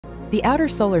The outer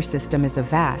solar system is a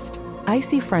vast,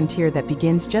 icy frontier that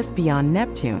begins just beyond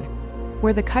Neptune,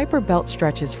 where the Kuiper Belt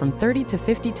stretches from 30 to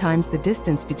 50 times the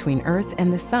distance between Earth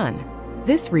and the Sun.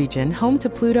 This region, home to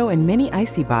Pluto and many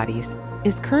icy bodies,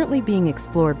 is currently being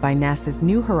explored by NASA's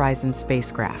New Horizons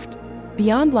spacecraft.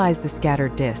 Beyond lies the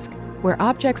scattered disk, where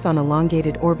objects on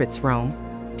elongated orbits roam,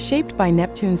 shaped by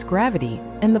Neptune's gravity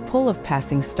and the pull of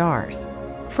passing stars.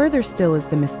 Further still is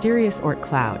the mysterious Oort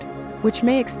Cloud, which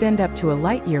may extend up to a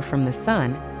light-year from the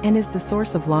Sun and is the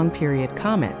source of long-period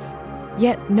comets.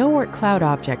 Yet, no Oort Cloud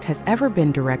object has ever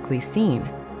been directly seen.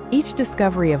 Each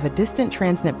discovery of a distant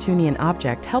trans-Neptunian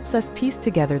object helps us piece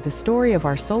together the story of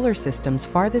our solar system's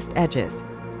farthest edges,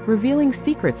 revealing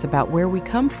secrets about where we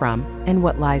come from and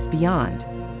what lies beyond.